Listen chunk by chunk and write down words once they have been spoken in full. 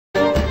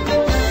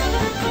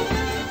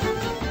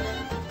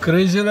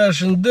Crazy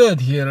Russian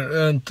Dad here,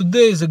 and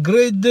today is a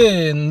great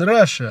day in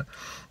Russia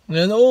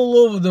and all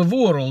over the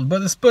world,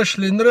 but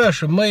especially in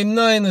Russia. May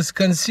 9 is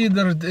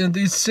considered and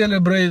is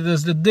celebrated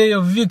as the Day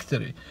of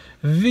Victory,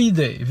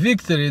 V-Day,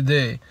 Victory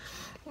Day,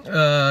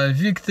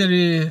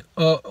 victory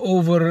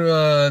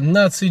over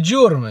Nazi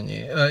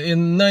Germany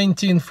in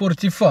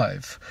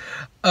 1945.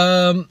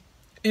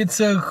 It's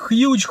a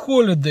huge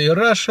holiday.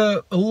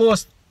 Russia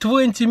lost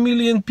 20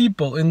 million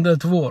people in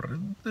that war,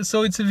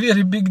 so it's a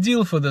very big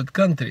deal for that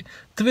country.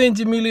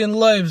 20 million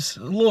lives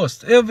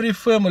lost, every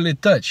family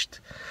touched.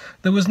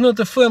 There was not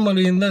a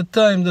family in that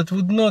time that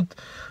would not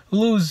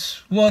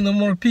lose one or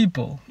more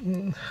people.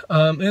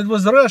 It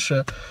was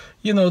Russia,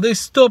 you know, they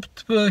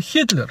stopped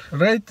Hitler,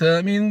 right?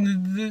 I mean,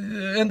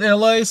 and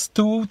allies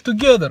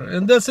together,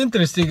 and that's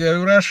interesting.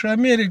 Russia,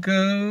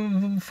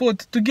 America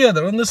fought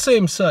together on the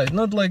same side,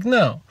 not like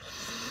now.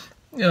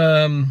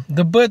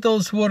 The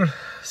battles were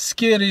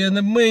scary and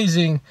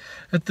amazing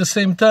at the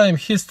same time.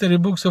 History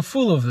books are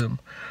full of them.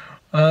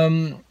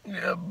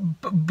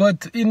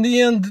 But in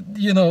the end,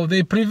 you know,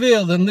 they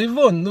prevailed and they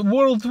won. The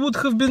world would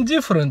have been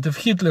different if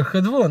Hitler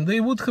had won. They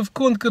would have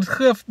conquered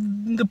half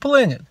the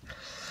planet.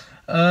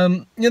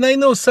 And I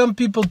know some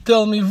people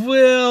tell me,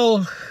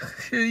 well,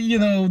 you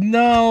know,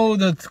 now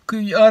that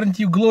aren't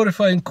you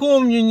glorifying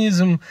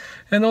communism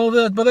and all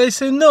that? But I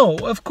say no.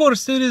 Of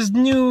course, there is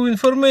new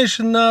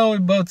information now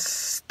about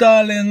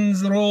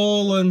Stalin's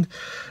role and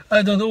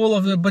I don't know all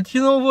of that. But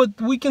you know what?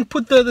 We can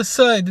put that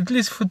aside, at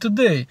least for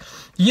today.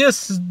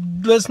 Yes,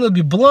 let's not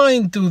be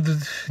blind to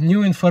the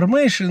new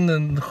information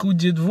and who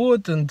did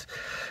what and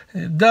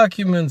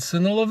documents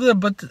and all of that.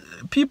 But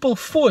people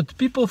fought.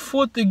 People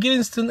fought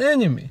against an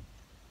enemy.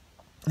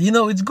 You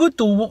know, it's good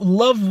to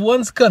love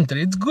one's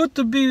country. It's good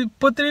to be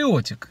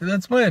patriotic.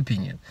 That's my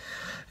opinion.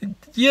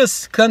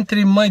 Yes,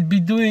 country might be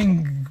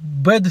doing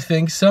bad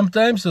things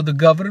sometimes, or the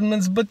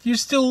governments, but you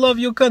still love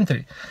your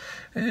country.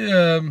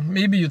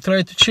 Maybe you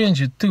try to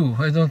change it too.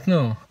 I don't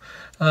know.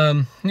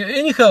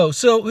 Anyhow,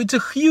 so it's a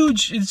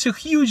huge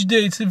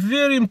day. It's a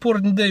very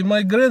important day.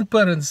 My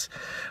grandparents,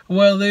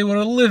 while they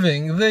were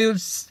living, they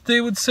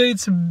would say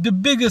it's the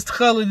biggest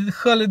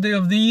holiday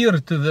of the year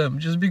to them,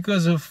 just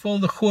because of all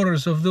the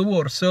horrors of the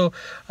war. So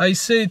I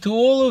say to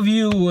all of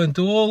you and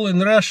to all in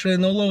Russia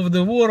and all over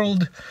the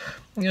world,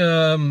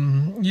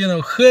 you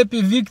know,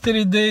 happy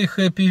Victory Day,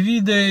 happy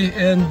V-Day,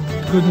 and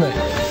good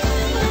night.